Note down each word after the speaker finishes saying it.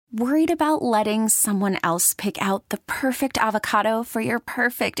Worried about letting someone else pick out the perfect avocado for your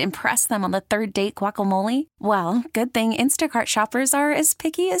perfect impress them on the third date guacamole? Well, good thing Instacart shoppers are as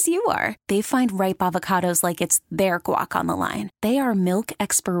picky as you are. They find ripe avocados like it's their guac on the line. They are milk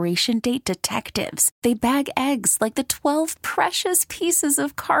expiration date detectives. They bag eggs like the 12 precious pieces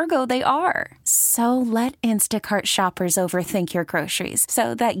of cargo they are. So let Instacart shoppers overthink your groceries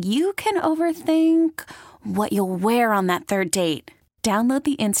so that you can overthink what you'll wear on that third date. Download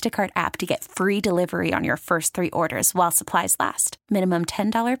the Instacart app to get free delivery on your first 3 orders while supplies last. Minimum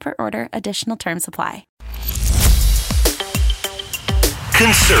 $10 per order. Additional terms apply.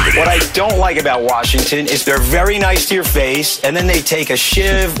 Conservative. What I don't like about Washington is they're very nice to your face, and then they take a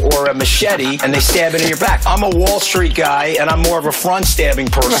shiv or a machete and they stab it in your back. I'm a Wall Street guy, and I'm more of a front-stabbing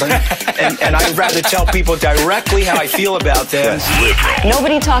person, and I'd rather tell people directly how I feel about them. Liberal.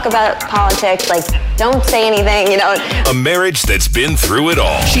 Nobody talk about politics, like, don't say anything, you know. A marriage that's been through it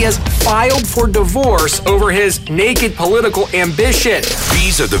all. She has filed for divorce over his naked political ambition.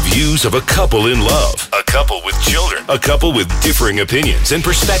 These are the views of a couple in love, a couple with children, a couple with differing opinions and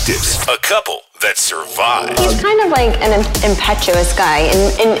perspectives, a couple that survived. He's kind of like an impetuous guy.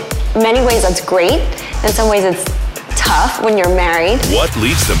 In many ways, that's great. In some ways, it's tough when you're married. What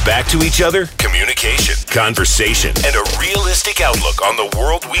leads them back to each other? Communication, conversation, and a realistic outlook on the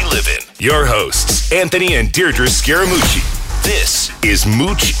world we live in. Your hosts, Anthony and Deidre Scaramucci. This is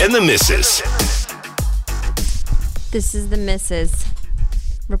Mooch and the Missus. This is the Missus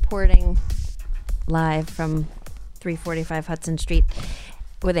reporting live from 345 Hudson Street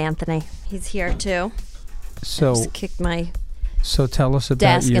with Anthony. He's here too. So I just kicked my tell us about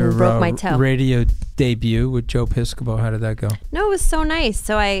desk your and broke my toe. Radio debut with Joe Piscopo. How did that go? No, it was so nice.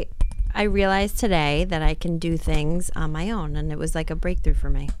 So I realized today that I can do things on my own, and it was like a breakthrough for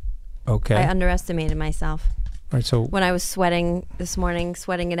me. Okay. I underestimated myself. All right, so when I was sweating this morning,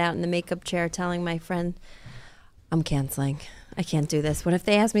 sweating it out in the makeup chair, telling my friend, I'm canceling. I can't do this. What if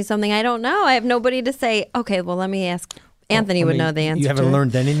they ask me something I don't know? I have nobody to say, okay, well, let me ask. Anthony would know the answer. You haven't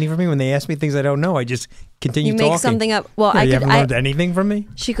learned anything from me? When they ask me things I don't know, I just continue talking. You make something up. Well, you haven't learned anything from me?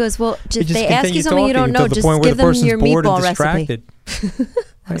 She goes, well, just they continue ask you something you don't know, just give them your meatball recipe.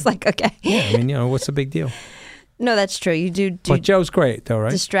 I was like, okay. Yeah, I mean, what's the big deal? No, that's true. You do but Joe's great, though,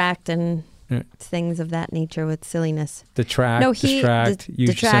 right? Distract and things of that nature with silliness. Distract, use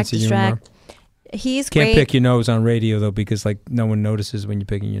your sense of humor. He's Can't great. pick your nose on radio, though, because no one notices when you're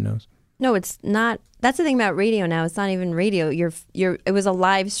picking your nose. No, it's not. That's the thing about radio now. It's not even radio. It was a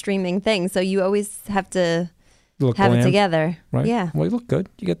live streaming thing, so you always have to have it together. Right? Yeah. Well, you look good.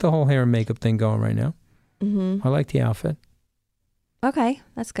 You got the whole hair and makeup thing going right now. Mm-hmm. I like the outfit. Okay,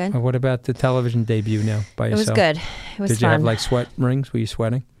 that's good. What about the television debut now by yourself? It was good. It was Did you have sweat rings? Were you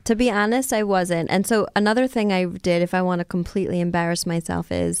sweating? To be honest, I wasn't. And so another thing I did, if I want to completely embarrass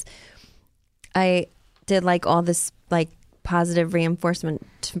myself, is I did all this positive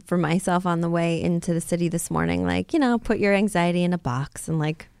reinforcement for myself on the way into the city this morning. Put your anxiety in a box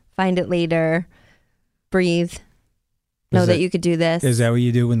and find it later, breathe, know that you could do this. Is that what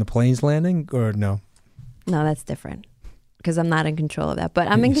you do when the plane's landing or no? No, that's different because I'm not in control of that. But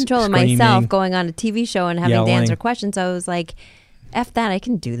I'm in control of myself going on a TV show and having to answer questions. So I was like, F that, I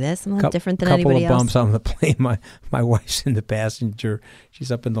can do this. I'm not different than anybody else. Couple of bumps on the plane. My wife's in the passenger.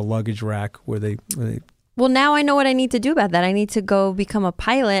 She's up in the luggage rack where they Well, now I know what I need to do about that. I need to go become a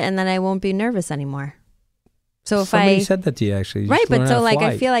pilot, and then I won't be nervous anymore. So if somebody said that to you, actually. Right, but so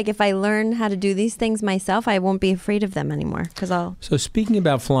I feel like if I learn how to do these things myself, I won't be afraid of them anymore. So speaking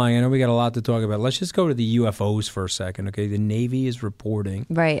about flying, I know we got a lot to talk about. Let's just go to the UFOs for a second, okay? The Navy is reporting.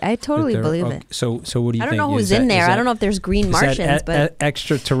 Right, I totally believe it. So what do you think? I don't know who's in there. I don't know if there's green Martians, but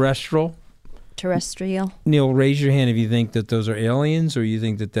extraterrestrial. Terrestrial. Neil, raise your hand if you think that those are aliens, or you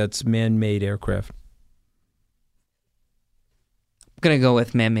think that that's man-made aircraft. Gonna go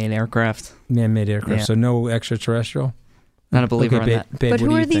with man-made aircraft. Man-made aircraft. Yeah. So no extraterrestrial. Not a believer in that. Babe, but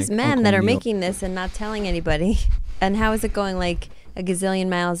who are these think? men Uncle that are Neil. making this and not telling anybody? And how is it going a gazillion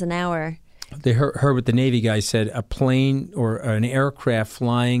miles an hour? They heard what the Navy guy said. A plane or an aircraft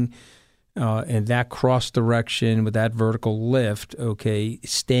flying in that cross direction with that vertical lift, okay,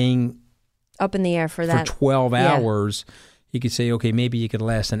 staying up in the air for 12 hours. You could say, okay, maybe you could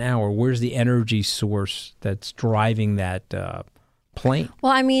last an hour. Where's the energy source that's driving that plane?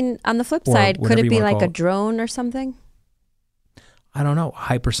 Well, I mean, on the flip side, could it be like a drone or something? I don't know.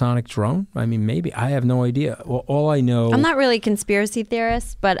 Hypersonic drone? I mean, maybe. I have no idea. Well, all I know... I'm not really a conspiracy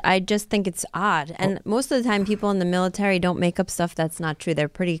theorist, but I just think it's odd. And most of the time, people in the military don't make up stuff that's not true. They're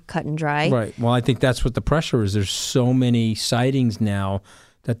pretty cut and dry. Right. Well, I think that's what the pressure is. There's so many sightings now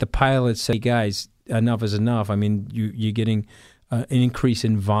that the pilots say, guys, enough is enough. I mean, you're getting an increase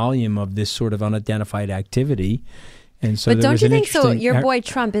in volume of this sort of unidentified activity. And so, but don't you think so? Your boy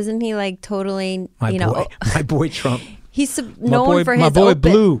Trump, isn't he like totally? My boy Trump. He's known for his boy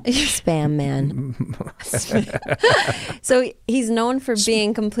Blue spam man. So he's known for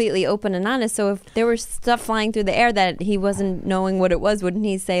being completely open and honest. So if there was stuff flying through the air that he wasn't knowing what it was, wouldn't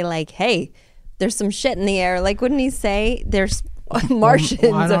he say like, "Hey, there's some shit in the air"? Like, wouldn't he say there's Martians?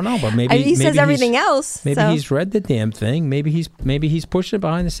 Well, I don't know, but maybe he says everything else. Maybe he's read the damn thing. Maybe he's pushing it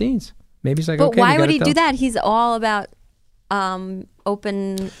behind the scenes. Maybe he's like, but why would he do that? He's all about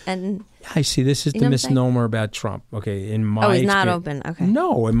open and. I see. This is the misnomer about Trump. Okay, he's not open. Okay,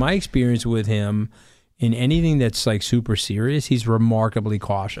 no. In my experience with him, in anything that's like super serious, he's remarkably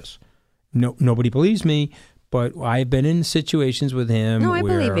cautious. No, nobody believes me, but I've been in situations with him where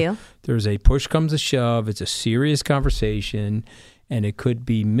believe you. There's a push comes to shove. It's a serious conversation, and it could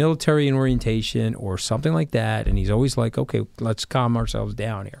be military in orientation or something like that. And he's always like, "Okay, let's calm ourselves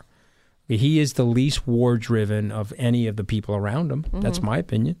down here." He is the least war-driven of any of the people around him. Mm-hmm. That's my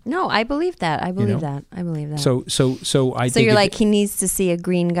opinion. No, I believe that. I believe that. So I think you're like, he needs to see a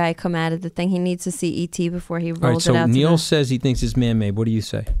green guy come out of the thing. He needs to see ET before he rolls it out. So Neil says he thinks it's man-made. What do you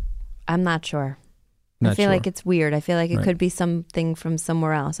say? I'm not sure. I feel like it's weird. I feel like it could be something from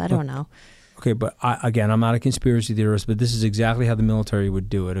somewhere else. I don't know. Okay, but I'm not a conspiracy theorist, but this is exactly how the military would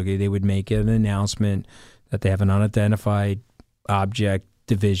do it. Okay, they would make an announcement that they have an unidentified object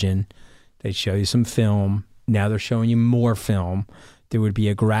division. They'd show you some film. Now they're showing you more film. There would be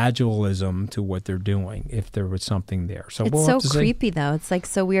a gradualism to what they're doing if there was something there. So it's so creepy, though. It's like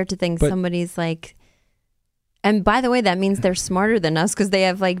so weird to think somebody's like. And by the way, that means they're smarter than us because they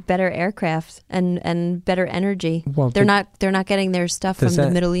have like better aircraft and better energy. Well, they're not getting their stuff from the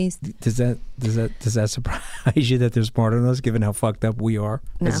Middle East. Does that surprise you that they're smarter than us, given how fucked up we are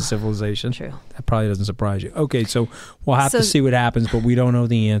as a civilization? True. That probably doesn't surprise you. Okay, so we'll have to see what happens, but we don't know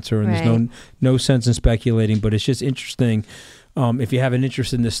the answer, and there's no sense in speculating. But it's just interesting. If you have an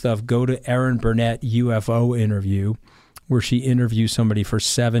interest in this stuff, go to Erin Burnett UFO interview, where she interviews somebody for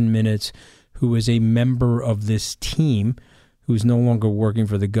 7 minutes who is a member of this team who's no longer working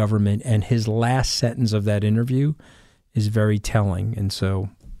for the government. And his last sentence of that interview is very telling. And so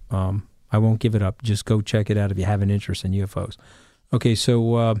I won't give it up. Just go check it out if you have an interest in UFOs. Okay,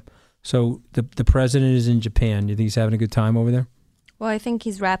 so the president is in Japan. You think he's having a good time over there? Well, I think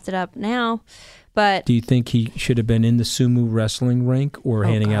he's wrapped it up now. But do you think he should have been in the sumo wrestling rink or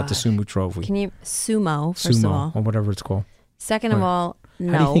handing out the sumo trophy? Can you sumo, first of all? Or whatever it's called. Second of all,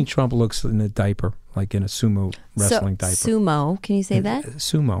 no. How do you think Trump looks in a diaper, like in a sumo wrestling diaper? Sumo, can you say that?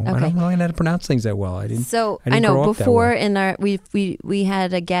 Sumo. Okay. I don't know how to pronounce things that well. I know before in our we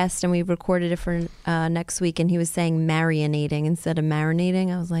had a guest and we recorded it for next week, and he was saying marinating instead of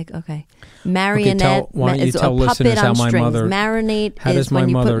marinating. I was like, okay, marionette is a puppet on strings. Marinate is when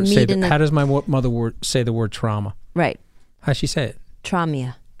you put meat in. How does my mother say the word trauma? Right. How's she say it?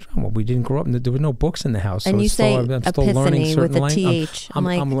 Trauma. Well, we didn't grow up. There were no books in the house. And so you say I'm still learning certain with a TH. I'm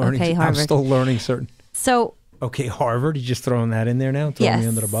learning. Okay, Harvard. I'm still learning certain. So. Okay, Harvard. You just throwing that in there now, throwing me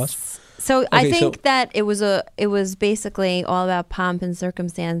under the bus. So I think that it was basically all about pomp and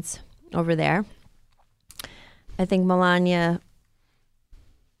circumstance over there. I think Melania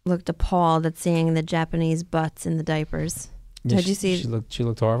looked appalled at seeing the Japanese butts in the diapers. Did you see? She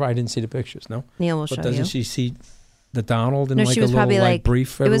looked horrible. I didn't see the pictures. No. Neil will show you. Doesn't she see the Donald in she was a probably little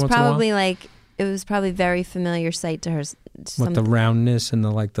brief? It was probably it was probably very familiar sight to her. With the roundness and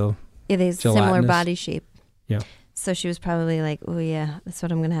the they similar body shape. Yeah. So she was probably like, "Oh yeah, that's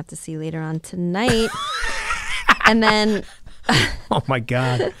what I'm gonna have to see later on tonight." And then, oh my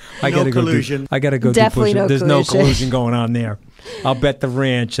God, I gotta collusion. I gotta go. Definitely no There's collusion. no collusion going on there. I'll bet the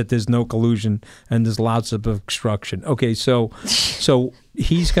ranch that there's no collusion and there's lots of obstruction. Okay, so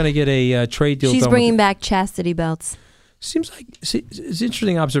he's gonna get a trade deal. She's bringing back chastity belts. Seems like it's an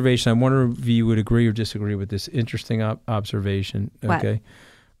interesting observation. I wonder if you would agree or disagree with this interesting observation. Okay.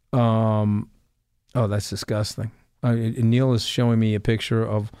 What? Oh, that's disgusting. Neil is showing me a picture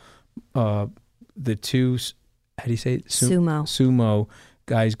of the two, how do you say it? Sumo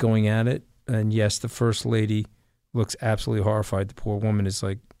guys going at it. And yes, the first lady looks absolutely horrified. The poor woman is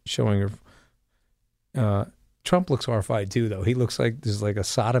like showing her. Trump looks horrified too, though. He looks like there's like a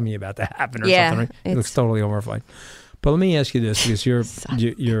sodomy about to happen or something. Right? He looks totally horrified. But let me ask you this, because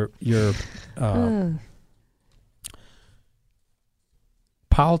you're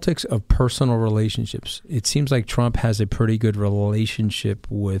politics of personal relationships. It seems like Trump has a pretty good relationship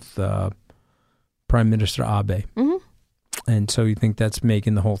with Prime Minister Abe. Mm-hmm. And so you think that's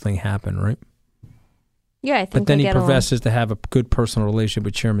making the whole thing happen, right? Yeah, I think. But then he professes to have a good personal relationship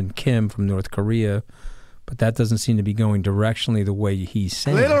with Chairman Kim from North Korea. but that doesn't seem to be going directionally the way he's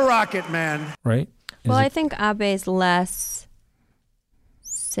saying. Little Rocket Man. Right? I think Abe's less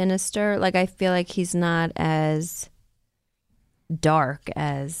sinister. Like, I feel like he's not as dark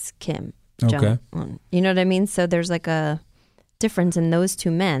as Kim. Okay. You know what I mean? So there's like a difference in those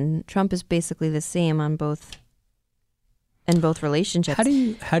two men. Trump is basically the same in both relationships.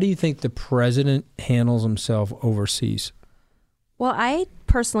 How do you think the president handles himself overseas? Well, I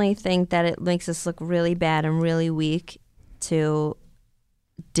personally think that it makes us look really bad and really weak to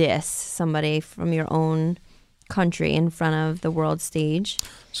diss somebody from your own country in front of the world stage.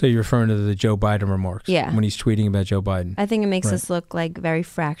 So you're referring to the Joe Biden remarks? Yeah. When he's tweeting about Joe Biden? I think it makes us look like very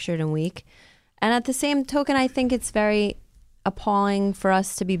fractured and weak. And at the same token, I think it's very appalling for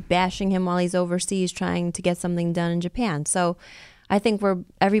us to be bashing him while he's overseas trying to get something done in Japan. So I think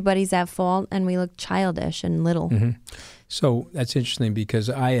everybody's at fault and we look childish and little. Mm-hmm. So that's interesting because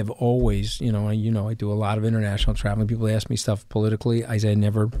I have always, I do a lot of international traveling. People ask me stuff politically. I say I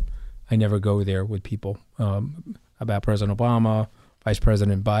never go there with people about President Obama, Vice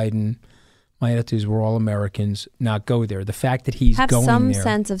President Biden. My attitude is we're all Americans, not go there. The fact that he's going there. Have some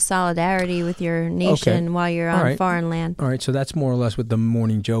sense of solidarity with your nation while you're on foreign land. All right, so that's more or less what the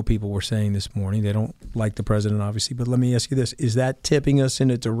Morning Joe people were saying this morning. They don't like the president, obviously. But let me ask you this. Is that tipping us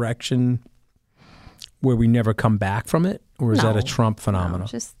in a direction where we never come back from it? Or is that a Trump phenomenon?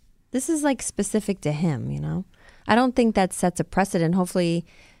 No, this is like specific to him, I don't think that sets a precedent. Hopefully,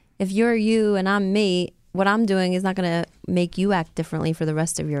 if you're you and I'm me, what I'm doing is not going to make you act differently for the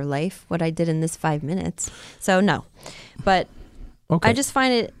rest of your life, what I did in this 5 minutes. So, no. But I just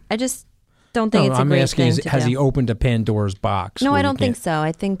don't think it's a great thing to do. Has he opened a Pandora's box? No, I don't think so.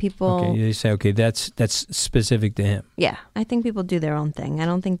 I think people... Okay, you say, that's specific to him. Yeah, I think people do their own thing. I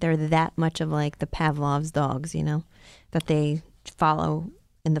don't think they're that much of like the Pavlov's dogs, that they follow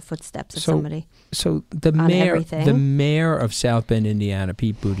in the footsteps of somebody. So the mayor of South Bend, Indiana,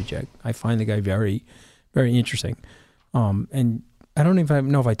 Pete Buttigieg, I find the guy very, very interesting. And I don't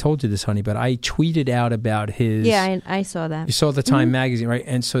even know if I told you this, honey, but I tweeted out about his... Yeah, I saw that. You saw the Time magazine, right?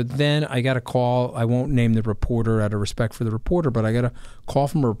 And so then I got a call. I won't name the reporter out of respect for the reporter, but I got a call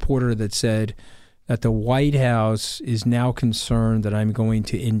from a reporter that said that the White House is now concerned that I'm going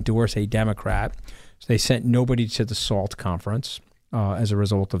to endorse a Democrat. So they sent nobody to the SALT conference as a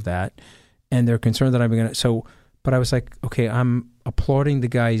result of that. And they're concerned that I'm going to... But I was like, okay, I'm applauding the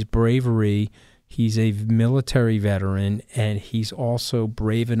guy's bravery. He's a military veteran, and he's also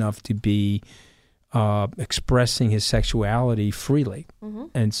brave enough to be expressing his sexuality freely. Mm-hmm.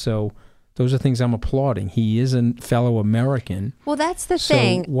 And so those are things I'm applauding. He is a fellow American. Well, that's the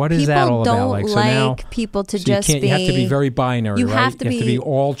thing. What is that all about? People don't like people to just be... You have to be very binary, you right? Have to be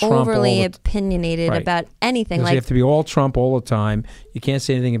all Trump overly opinionated about anything. You have to be all Trump all the time. You can't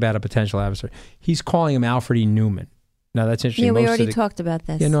say anything about a potential adversary. He's calling him Alfred E. Newman. Now, that's interesting. Yeah, we already talked about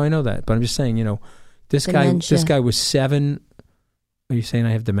this. Yeah, no, I know that. But I'm just saying, this guy was 7. Are you saying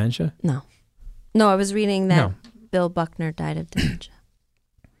I have dementia? No, I was reading that Bill Buckner died of dementia.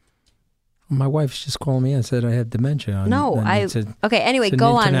 My wife's just calling me and said I have dementia. Okay, anyway,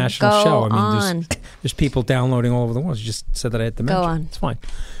 go on. International show. I mean, there's people downloading all over the world. She just said that I had dementia. Go on. It's fine.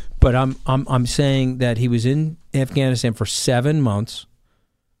 But I'm saying that he was in Afghanistan for 7 months.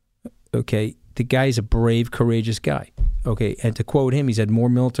 Okay, the guy's a brave, courageous guy. Okay, and to quote him, he's had more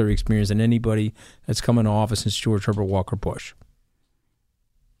military experience than anybody that's come into office since George Herbert Walker Bush.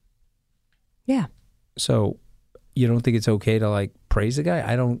 Yeah. So you don't think it's okay to praise the guy?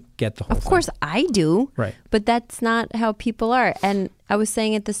 I don't get the whole thing. Of course I do. Right. But that's not how people are. And I was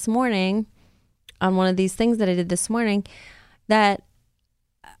saying it this morning on one of these things that I did this morning that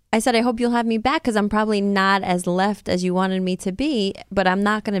I said, I hope you'll have me back because I'm probably not as left as you wanted me to be, but I'm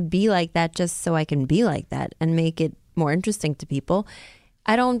not going to be like that just so I can be like that and make it more interesting to people.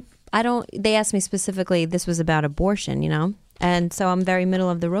 They asked me specifically, this was about abortion, and so I'm very middle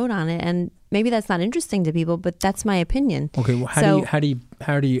of the road on it. And maybe that's not interesting to people, but that's my opinion. Okay. Well,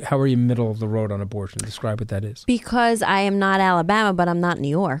 how are you middle of the road on abortion? Describe what that is. Because I am not Alabama, but I'm not New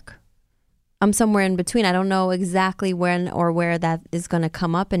York. I'm somewhere in between. I don't know exactly when or where that is going to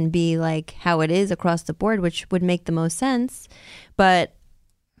come up and be like how it is across the board, which would make the most sense. But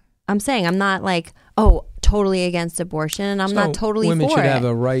I'm saying I'm not totally against abortion, and I'm not totally for it. Women should have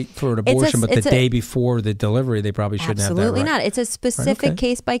a right for an abortion, but the day before the delivery, they probably shouldn't have that right. Absolutely not. It's a specific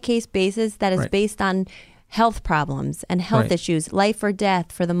case-by-case basis that is based on health problems and health issues, life or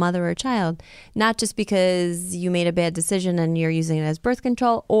death for the mother or child, not just because you made a bad decision and you're using it as birth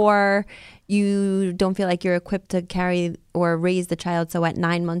control, or you don't feel like you're equipped to carry or raise the child, so at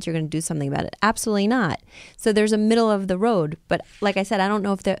 9 months you're going to do something about it. Absolutely not. So there's a middle of the road. But like I said, I don't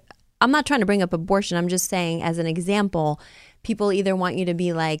know if I'm not trying to bring up abortion. I'm just saying, as an example, people either want you to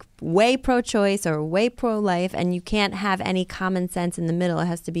be like way pro-choice or way pro-life, and you can't have any common sense in the middle. It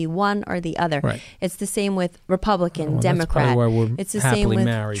has to be one or the other. Right. It's the same with Republican, Democrat. That's probably why we're it's the same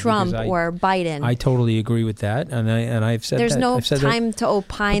with Trump or Biden. I totally agree with that, and I've said there's that. no said time that. to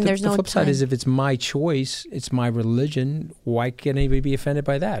opine. There's no time. The flip side is, if it's my choice, it's my religion. Why can't anybody be offended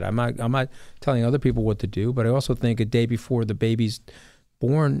by that? I'm not telling other people what to do, but I also think a day before the baby's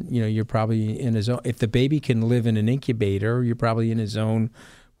born, you're probably in a zone. If the baby can live in an incubator, you're probably in a zone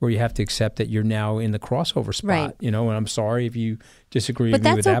where you have to accept that you're now in the crossover spot. Right. And I'm sorry if you disagree with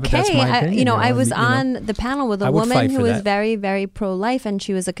me with that, but that's my opinion. I was on the panel with a woman who was very, very pro-life, and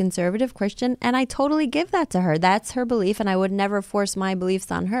she was a conservative Christian, and I totally give that to her. That's her belief, and I would never force my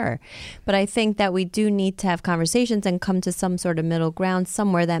beliefs on her. But I think that we do need to have conversations and come to some sort of middle ground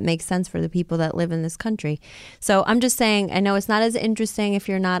somewhere that makes sense for the people that live in this country. So I'm just saying, I know it's not as interesting if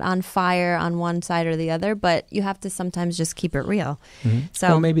you're not on fire on one side or the other, but you have to sometimes just keep it real. Mm-hmm. So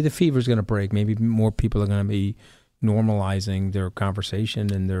well, maybe the fever's going to break. Maybe more people are going to be normalizing their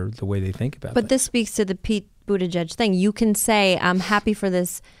conversation and the way they think about it. But this speaks to the Pete Buttigieg thing. You can say, I'm happy for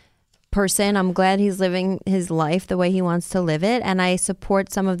this person. I'm glad he's living his life the way he wants to live it, and I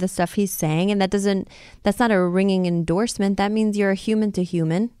support some of the stuff he's saying. And that's not a ringing endorsement. That means you're a human to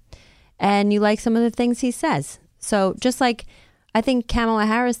human, and you like some of the things he says. So just like I think Kamala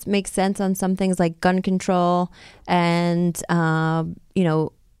Harris makes sense on some things like gun control and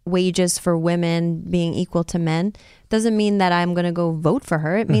wages for women being equal to men, doesn't mean that I'm going to go vote for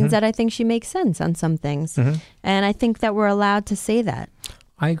her. It means that I think she makes sense on some things. And I think that we're allowed to say that.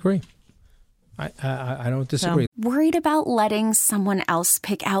 I agree. I don't disagree. Worried about letting someone else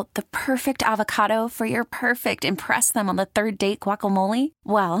pick out the perfect avocado for your perfect impress them on the third date guacamole?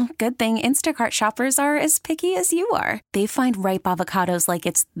 Well, good thing Instacart shoppers are as picky as you are. They find ripe avocados like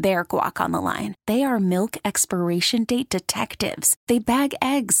it's their guac on the line. They are milk expiration date detectives. They bag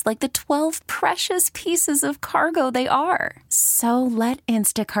eggs like the 12 precious pieces of cargo they are. So let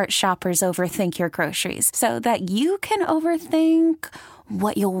Instacart shoppers overthink your groceries so that you can overthink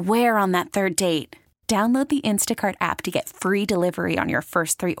what you'll wear on that third date. Download the Instacart app to get free delivery on your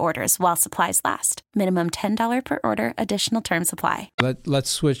first 3 orders while supplies last. Minimum $10 per order. Additional terms apply. Let's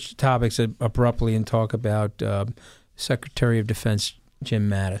switch topics abruptly and talk about Secretary of Defense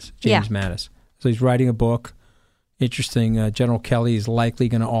James Mattis. So he's writing a book. Interesting. General Kelly is likely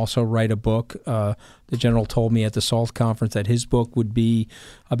going to also write a book. The general told me at the SALT conference that his book would be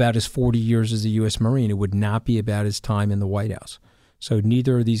about his 40 years as a U.S. Marine. It would not be about his time in the White House. So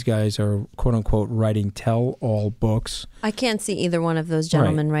neither of these guys are, quote unquote, writing tell-all books. I can't see either one of those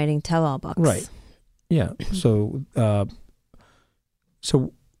gentlemen writing tell-all books. Right. Yeah. So who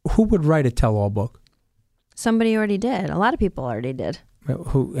would write a tell-all book? Somebody already did. A lot of people already did.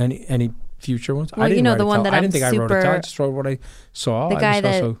 Who? Any future ones? Well, the one that I didn't think I wrote it. I just wrote what I saw. The guy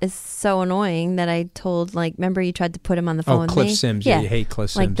that is so annoying that I told, remember you tried to put him on the phone with me? Cliff Sims. Yeah, you hate Cliff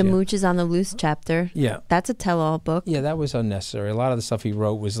Sims. Like the Mooch is on the Loose chapter. Yeah. That's a tell-all book. Yeah, that was unnecessary. A lot of the stuff he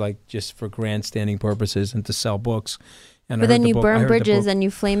wrote was just for grandstanding purposes and to sell books. And but then you burn bridges and you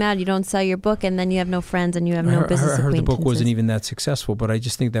flame out. You don't sell your book, and then you have no friends and you have no business acquaintances. I heard the book wasn't even that successful, but I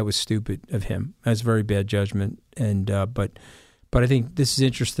just think that was stupid of him. That's very bad judgment. And But I think this is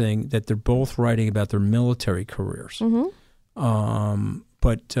interesting that they're both writing about their military careers. So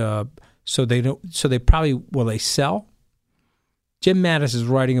they don't. So they probably will they sell? Jim Mattis is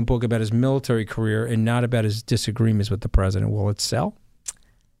writing a book about his military career and not about his disagreements with the president. Will it sell?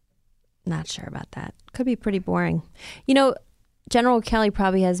 Not sure about that. Could be pretty boring. General Kelly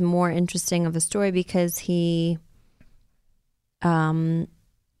probably has more interesting of a story because he, I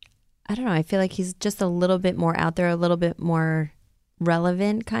don't know. I feel like he's just a little bit more out there, a little bit more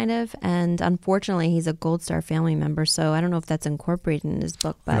relevant kind of, and unfortunately he's a Gold Star family member, so I don't know if that's incorporated in his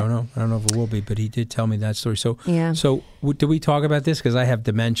book. But I don't know if it will be, but he did tell me that story. So yeah. So did we talk about this? Because I have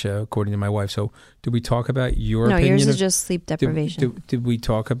dementia, according to my wife. So did we talk about your opinion? No, yours is just sleep deprivation. Did we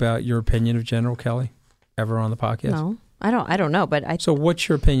talk about your opinion of General Kelly ever on the podcast? No, I don't know, but So what's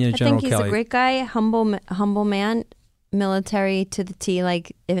your opinion of General Kelly? I think he's a great guy, humble man, military to the T.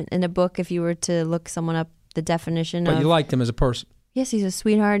 Like in a book, if you were to look someone up, the definition But you liked him as a person. Yes, he's a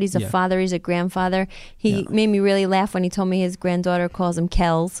sweetheart. He's a father. He's a grandfather. He made me really laugh when he told me his granddaughter calls him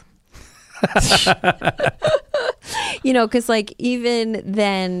Kells. Because even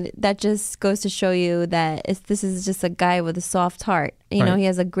then, that just goes to show you that this is just a guy with a soft heart. He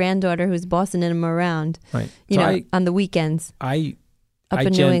has a granddaughter who's bossing him around. Right. On the weekends. Up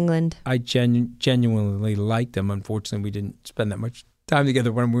in New England. I genuinely liked him. Unfortunately, we didn't spend that much time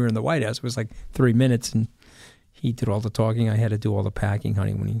together when we were in the White House. It was like 3 minutes, and He did all the talking. I had to do all the packing,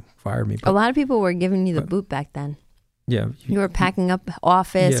 honey, when he fired me. But, a lot of people were giving you the boot back then. Yeah. You were packing up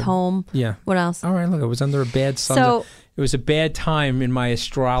office, home. Yeah. What else? All right, look, I was under a bad sun. So, it was a bad time in my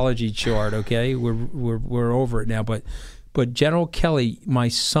astrology chart, okay? We're over it now. But General Kelly, my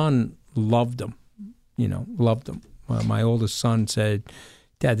son loved him, loved him. My oldest son said,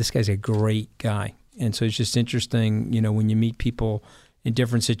 Dad, this guy's a great guy. And so it's just interesting, when you meet people in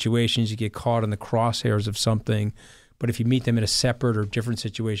different situations, you get caught in the crosshairs of something. But if you meet them in a separate or different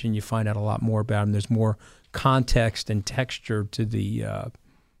situation, you find out a lot more about them. There's more context and texture to the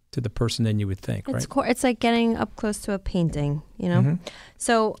person than you would think, right? It's like getting up close to a painting, Mm-hmm.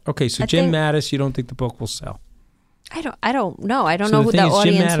 So okay, so Jim Mattis, you don't think the book will sell? I don't know. I don't know who the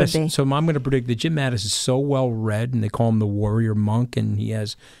audience would be. So I'm going to predict that Jim Mattis is so well read, and they call him the warrior monk, and he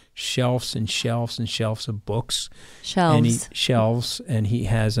has shelves and shelves and shelves of books. And he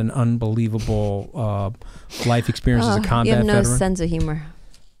has an unbelievable life experience as a combat veteran. You have no sense of humor.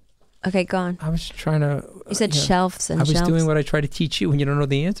 Okay, go on. I was trying to... You said shelves and shelves. I was doing what I try to teach you when you don't know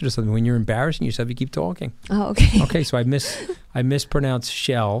the answer to something. When you're embarrassing yourself, you keep talking. Oh, okay. Okay, so I mispronounced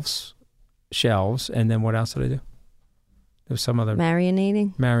shelves, and then what else did I do? There was some other...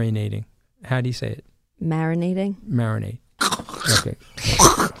 Marinating. How do you say it? Marinate. Okay.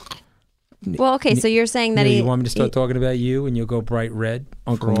 Well, okay, so you're saying that you want me to start talking about you and you'll go bright red?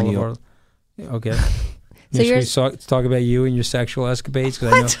 Uncle Neil. Okay. So you're talk about you and your sexual escapades?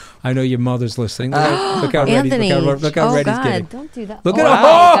 Because I know your mother's listening. Look how Anthony. Look how ready he's getting. Don't do that. Look at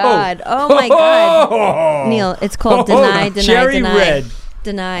God. Oh my God. Neil, it's called deny. Cherry red.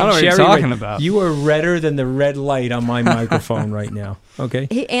 Deny. I don't know what you're talking about. You are redder than the red light on my microphone right now. Okay.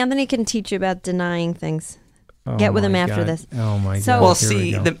 Anthony can teach you about denying things. Get with him after this. Oh my God. Well,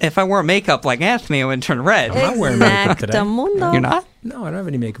 see, if I wore makeup like Anthony, I would turn red. I'm not wearing makeup today. You're not? No, I don't have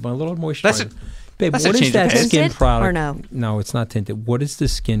any makeup on. A little moisturizer. Babe, what is that skin product? Or no? No, it's not tinted. What is the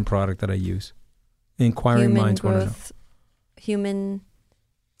skin product that I use? Inquiring minds want to know. Human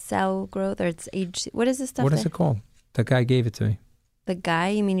cell growth, or it's age. What is this stuff? What is it called? The guy gave it to me. The guy?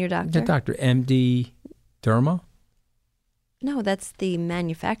 You mean your doctor? The doctor. MD Derma? No, that's the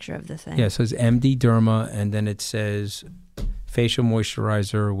manufacturer of the thing. Yeah, it says MD Derma, and then it says facial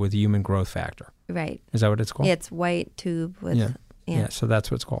moisturizer with human growth factor. Right. Is that what it's called? Yeah, it's white tube with... Yeah, so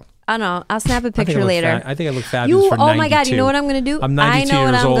that's what it's called. I don't know. I'll snap a picture later. I think I look fabulous for 92. Oh my God, you know what I'm going to do? I'm 92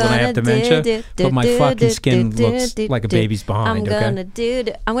 years old and I have dementia, but my fucking skin looks like a baby's behind, I'm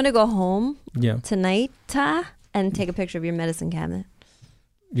going to go home tonight and take a picture of your medicine cabinet.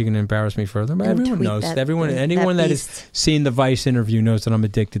 You're going to embarrass me further? But everyone knows. Anyone that has seen the Vice interview knows that I'm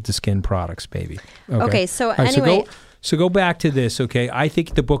addicted to skin products, baby. Okay, so anyway... So go back to this, okay? I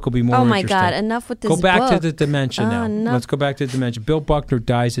think the book will be more interesting. Oh, my God. Enough with this book. Go back to the dementia now. No. Let's go back to the dementia. Bill Buckner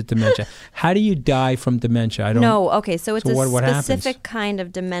dies at dementia. How do you die from dementia? I don't know. No, okay. So it's a specific kind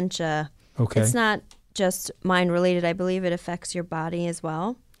of dementia. Okay. It's not just mind-related. I believe it affects your body as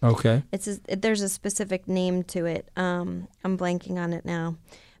well. Okay. There's a specific name to it. I'm blanking on it now.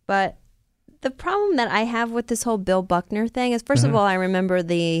 But the problem that I have with this whole Bill Buckner thing is, first of all, I remember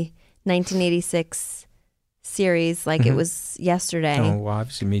the 1986 series like it was yesterday. Oh, well,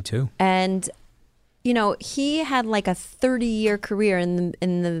 obviously me too. And he had like a 30-year career in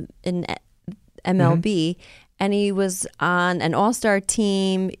MLB, and he was on an all-star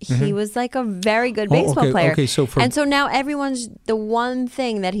team. He was like a very good baseball player. Okay, so now the one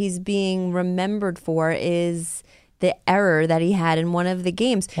thing that he's being remembered for is the error that he had in one of the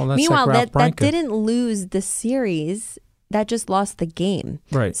games. Well, Meanwhile, like that didn't lose the series. That just lost the game.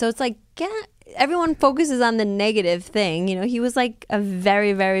 Right. So it's like, everyone focuses on the negative thing. He was like a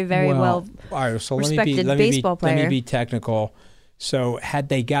very, very, very well respected baseball player. Let me be technical. So had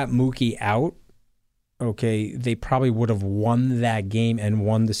they got Mookie out, okay, they probably would have won that game and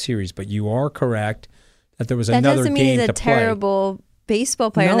won the series. But you are correct that there was another game to play. That doesn't mean he's a terrible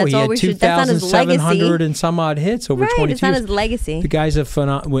baseball player. No, that's he all had we should. That's not his legacy. 2,700 and some odd hits over 22 years. It's not his legacy. The guy's a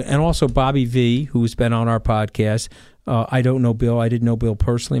phenomenal, and also Bobby V, who's been on our podcast. I don't know Bill. I didn't know Bill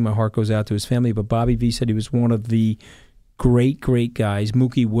personally. My heart goes out to his family. But Bobby V said he was one of the great, great guys.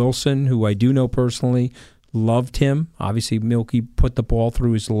 Mookie Wilson, who I do know personally, loved him. Obviously, Mookie put the ball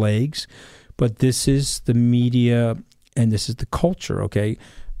through his legs. But this is the media and this is the culture, okay?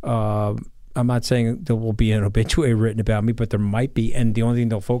 I'm not saying there will be an obituary written about me, but there might be. And the only thing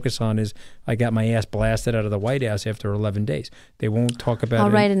they'll focus on is I got my ass blasted out of the White House after 11 days. They won't talk about it.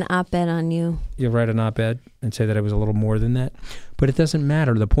 I'll write an op-ed on you. You'll write an op-ed and say that I was a little more than that. But it doesn't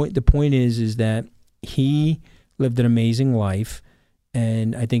matter. The point is that he lived an amazing life.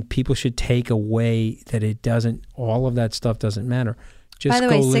 And I think people should take away that all of that stuff doesn't matter. Just By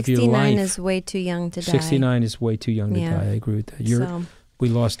the go way, live your 69 life. is way too young to die. 69 is way too young to die. I agree with that. We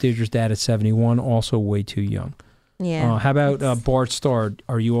lost Deidre's dad at 71, also way too young. Yeah. How about Bart Starr?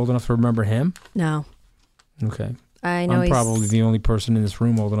 Are you old enough to remember him? No. Okay. I know I'm probably the only person in this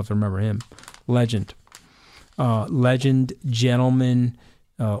room old enough to remember him. Legend. Legend, gentleman,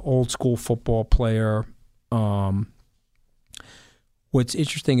 old school football player. What's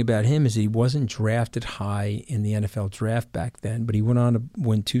interesting about him is he wasn't drafted high in the NFL draft back then, but he went on to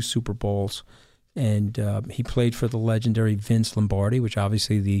win 2 Super Bowls, and he played for the legendary Vince Lombardi, which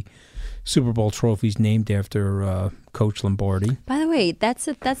obviously the Super Bowl trophy is named after Coach Lombardi. By the way, that's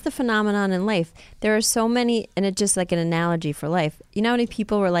the phenomenon in life. There are so many, and it's just like an analogy for life. You know how many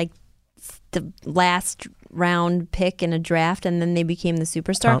people were like the last round pick in a draft, and then they became the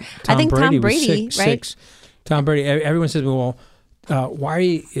superstar? I think Tom Brady, right? Tom Brady. Everyone says, well,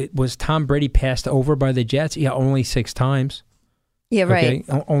 was Tom Brady passed over by the Jets? Yeah, only 6 times. Yeah, right.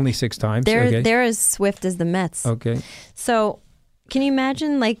 Okay. Only 6 times. They're as swift as the Mets. Okay. So, can you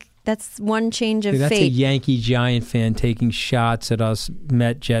imagine, like, that's one change of that's fate. That's a Yankee Giant fan taking shots at us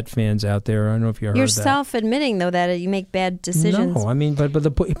Jet fans out there. I don't know if you heard that. You're self-admitting, though, that you make bad decisions. No, I mean,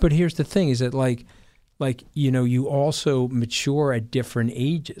 but here's the thing: is that like you also mature at different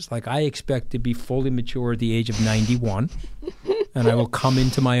ages. Like I expect to be fully mature at the age of 91, and I will come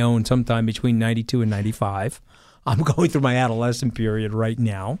into my own sometime between 92 and 95. I'm going through my adolescent period right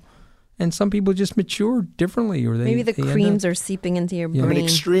now. And some people just mature differently, or maybe the creams are seeping into your brain. An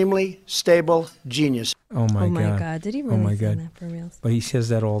extremely stable genius. Oh my God! Did he really say that for real? But he says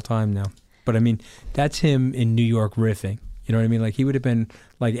that all the time now. But I mean, that's him in New York riffing. You know what I mean? Like he would have been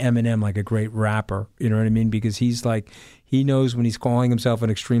like Eminem, like a great rapper. You know what I mean? Because he's like, he knows when he's calling himself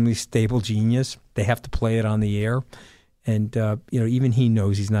an extremely stable genius, they have to play it on the air. And, even he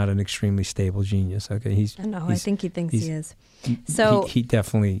knows he's not an extremely stable genius. Okay, I think he thinks he is. So he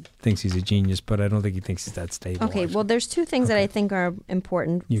definitely thinks he's a genius, but I don't think he thinks he's that stable. Okay, well, there's 2 things that I think are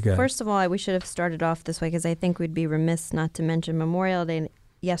important. First of all, we should have started off this way because I think we'd be remiss not to mention Memorial Day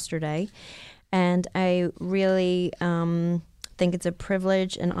yesterday. And I really think it's a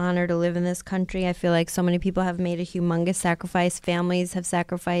privilege and honor to live in this country. I feel like so many people have made a humongous sacrifice. Families have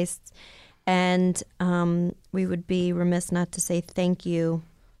sacrificed. And we would be remiss not to say thank you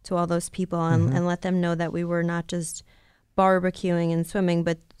to all those people and let them know that we were not just barbecuing and swimming,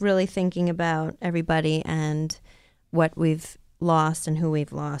 but really thinking about everybody and what we've lost and who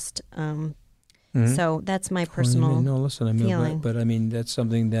we've lost. So that's my personal feeling. But I mean, that's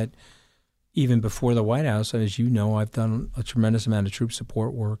something that even before the White House, as you know, I've done a tremendous amount of troop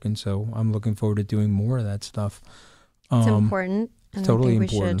support work, and so I'm looking forward to doing more of that stuff. It's important. And totally I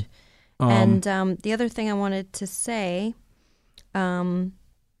think important. We should. And the other thing I wanted to say, not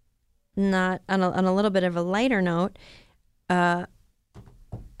on a little bit of a lighter note,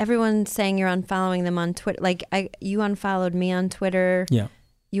 everyone's saying you're unfollowing them on Twitter. Like you unfollowed me on Twitter. Yeah.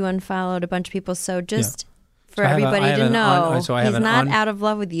 You unfollowed a bunch of people. So just for everybody to know, he's not out of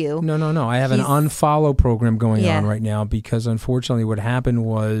love with you. No. I have an unfollow program going on right now because unfortunately what happened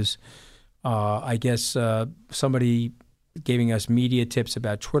was, I guess somebody giving us media tips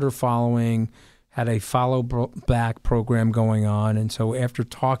about Twitter following, had a follow back program going on. And so after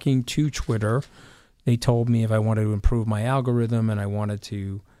talking to Twitter, they told me if I wanted to improve my algorithm and I wanted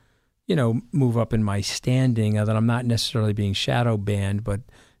to, move up in my standing, that I'm not necessarily being shadow banned, but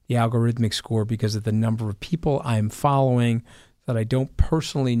the algorithmic score because of the number of people I'm following that I don't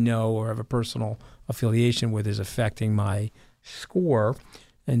personally know or have a personal affiliation with is affecting my score.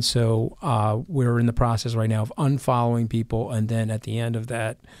 And so we're in the process right now of unfollowing people, and then at the end of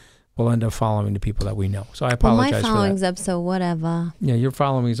that, we'll end up following the people that we know. So I apologize for that. My following's up, so whatever. Yeah, your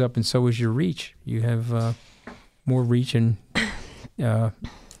following is up, and so is your reach. You have more reach, and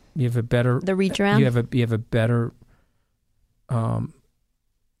you have a better... The reach around? You have a better...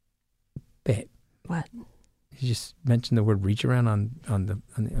 What? You just mentioned the word reach around on the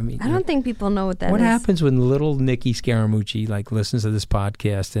I don't think people know what that is. What happens when little Nikki Scaramucci listens to this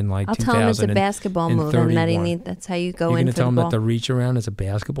podcast in I'll tell him it's a basketball move and that that's how you go in for the ball. You're going to tell him that the reach around is a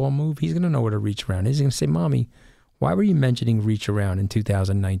basketball move? He's going to know what a reach around is. He's going to say, Mommy, why were you mentioning reach around in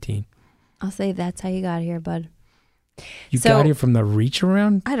 2019? I'll say that's how you got here, bud. You got here from the reach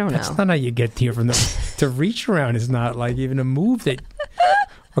around? I don't know. That's not how you get here from the reach around is not like even a move that...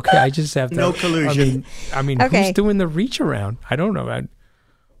 Okay, I just have to... No collusion. I mean, okay. Who's doing the reach around? I don't know. I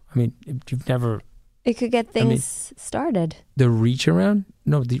mean, you've never... It could get things started. The reach around?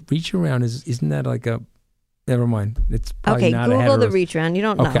 No, the reach around isn't that like a... Never mind. It's probably not Google the reach around. You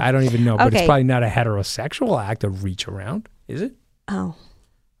don't know. Okay, I don't even know, but it's probably not a heterosexual act of reach around, is it? Oh.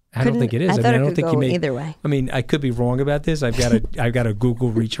 I don't think it is. I don't think you make either way. I mean, I could be wrong about this. I've got a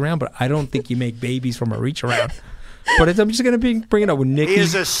Google reach around, but I don't think you make babies from a reach around. But I'm just going to bring it up when Nikki. He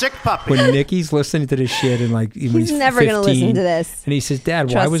is a sick puppy. When Nikki's listening to this shit and like he's never going to listen to this. And he says,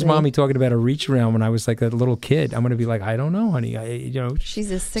 "Dad, why was Mommy talking about a reach around when I was like a little kid?" I'm going to be like, "I don't know, honey.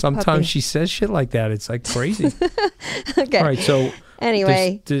 She's a sick sometimes puppy. She says shit like that. It's like crazy." Okay. All right. So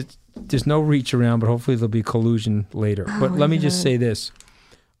anyway, there's no reach around, but hopefully there'll be collusion later. But let me just say this: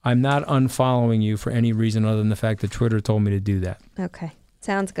 I'm not unfollowing you for any reason other than the fact that Twitter told me to do that. Okay.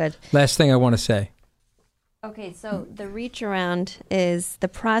 Sounds good. Last thing I want to say. Okay, so the reach around is the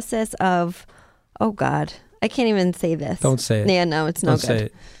process of, oh God, I can't even say this. Don't say it. Yeah, no, it's no good. Don't say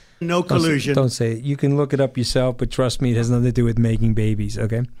it. No collusion. Don't say it. You can look it up yourself, but trust me, it has nothing to do with making babies,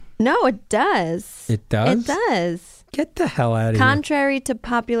 okay? No, it does. It does? It does. Get the hell out of here. Contrary to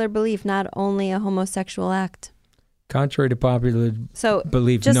popular belief, not only a homosexual act. Contrary to popular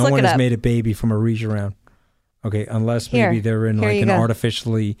belief, just no look one it has up. made a baby from a reach around. Okay, unless maybe they're in like an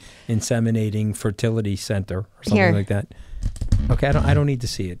artificially inseminating fertility center or something like that. Okay, I don't need to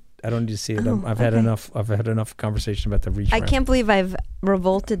see it. I don't need to see it. I've had enough. I've had enough conversation about the reach around. I can't believe I've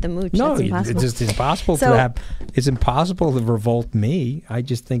revolted the Mooch. No, That's impossible. it's just impossible to have. It's impossible to revolt me. I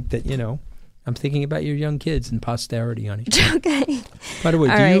just think that I'm thinking about your young kids and posterity, honey. Okay. By the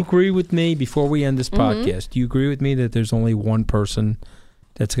way, you agree with me before we end this podcast? Do you agree with me that there's only one person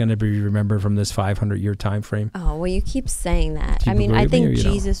that's going to be remembered from this 500-year time frame? Oh, well, you keep saying that. I mean, I think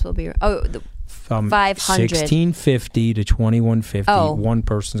Jesus will be... From 500. 1650 to 2150, one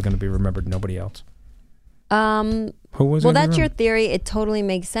person's going to be remembered, nobody else. Who was? Well, that's your theory. It totally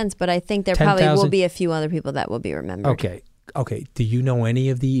makes sense, but I think there probably will be a few other people that will be remembered. Okay. Do you know any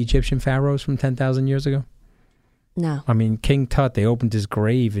of the Egyptian pharaohs from 10,000 years ago? No. I mean, King Tut, they opened his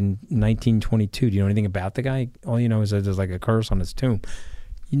grave in 1922. Do you know anything about the guy? All you know is that there's like a curse on his tomb.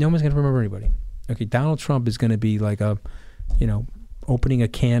 No one's going to remember anybody. Okay, Donald Trump is going to be like opening a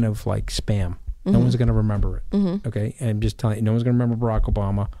can of like Spam. No one's going to remember it. Okay, and I'm just telling you, no one's going to remember Barack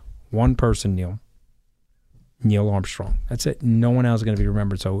Obama. One person, Neil Armstrong. That's it. No one else is going to be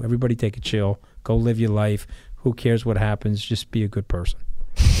remembered. So everybody take a chill. Go live your life. Who cares what happens? Just be a good person.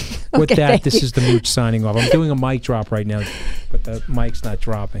 With that, this is the Mooch signing off. I'm doing a mic drop right now, but the mic's not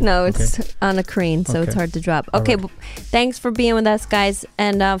dropping. No, it's on a crane, so it's hard to drop. Okay, well, thanks for being with us, guys.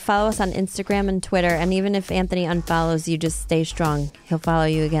 And follow us on Instagram and Twitter. And even if Anthony unfollows you, just stay strong. He'll follow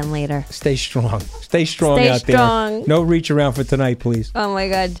you again later. Stay strong. Stay strong out there. No reach around for tonight, please. Oh, my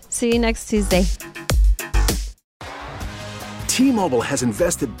God. See you next Tuesday. T-Mobile has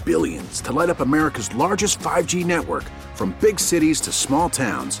invested billions to light up America's largest 5G network, from big cities to small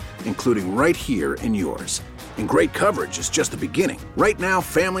towns, including right here in yours. And great coverage is just the beginning. Right now,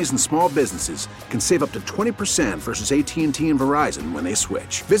 families and small businesses can save up to 20% versus AT&T and Verizon when they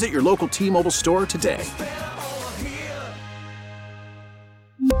switch. Visit your local T-Mobile store today.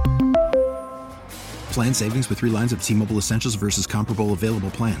 Plan savings with 3 lines of T-Mobile Essentials versus comparable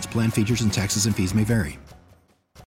available plans. Plan features and taxes and fees may vary.